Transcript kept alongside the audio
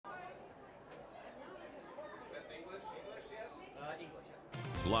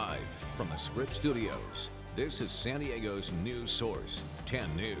Live from the Script Studios, this is San Diego's news source,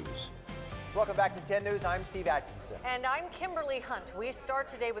 10 News. Welcome back to 10 News. I'm Steve Atkinson. And I'm Kimberly Hunt. We start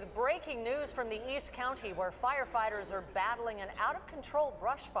today with breaking news from the East County, where firefighters are battling an out-of-control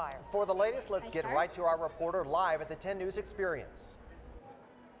brush fire. For the latest, let's get right to our reporter live at the 10 News Experience.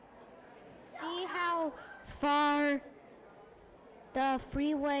 See how far the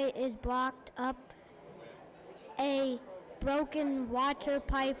freeway is blocked up? A broken water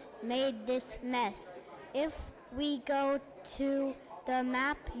pipe made this mess. If we go to the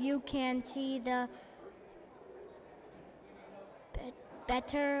map, you can see the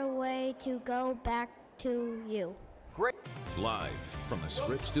better way to go back to you. Great. Live from the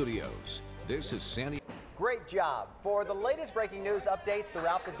Script Studios, this is San Diego. Great job. For the latest breaking news updates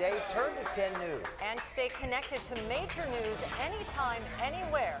throughout the day, turn to 10 News. And stay connected to major news anytime,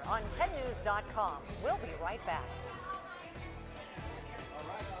 anywhere on 10news.com. We'll be right back.